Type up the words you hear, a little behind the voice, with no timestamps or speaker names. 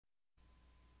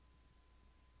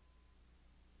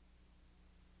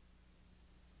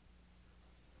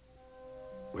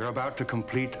We're about to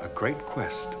complete a great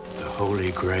quest. The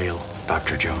Holy Grail,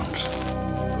 Dr. Jones.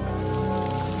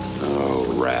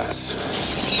 Oh, rats.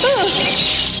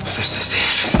 This is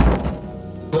it.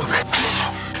 Look.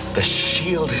 The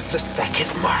shield is the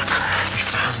second marker. We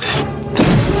found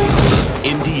it.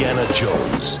 Indiana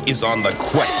Jones is on the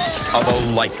quest of a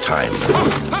lifetime.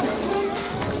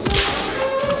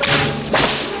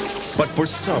 But for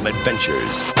some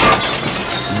adventures,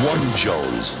 one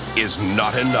Jones is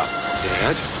not enough.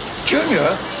 Dad?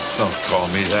 Junior? Don't call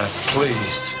me that,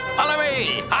 please. Follow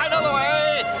me! I know the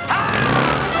way!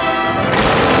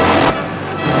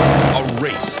 A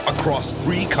race across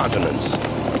 3 continents.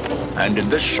 And in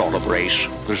this sort of race,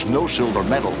 there's no silver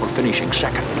medal for finishing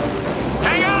second.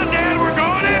 Hang on, Dad! We're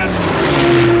going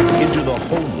in! Into the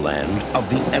homeland of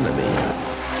the enemy.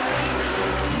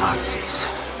 Nazis.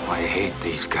 I hate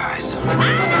these guys.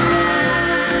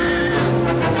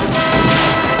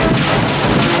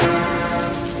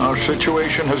 Our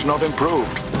situation has not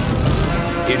improved.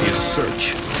 In his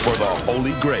search for the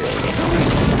Holy Grail.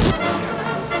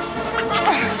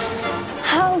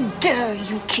 How dare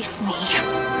you kiss me?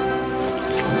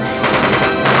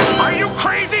 Are you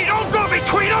crazy? Don't go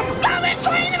between them! Go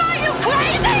between them, are you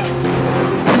crazy?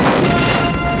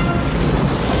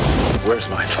 Where's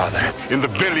my father? In the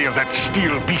belly of that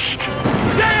steel beast.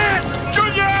 Dad!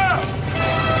 Junior!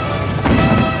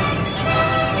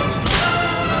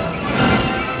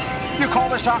 You call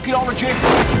this archaeology?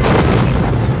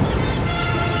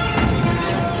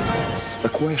 The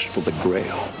quest for the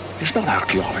Grail is not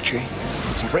archaeology.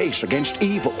 It's a race against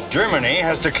evil. Germany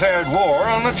has declared war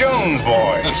on the Jones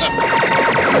boys.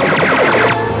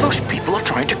 Those people are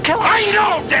trying to kill us. I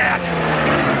know, Dad!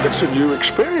 It's a new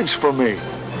experience for me.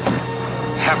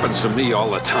 Happens to me all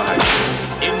the time.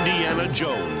 Indiana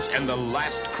Jones and the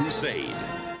Last Crusade.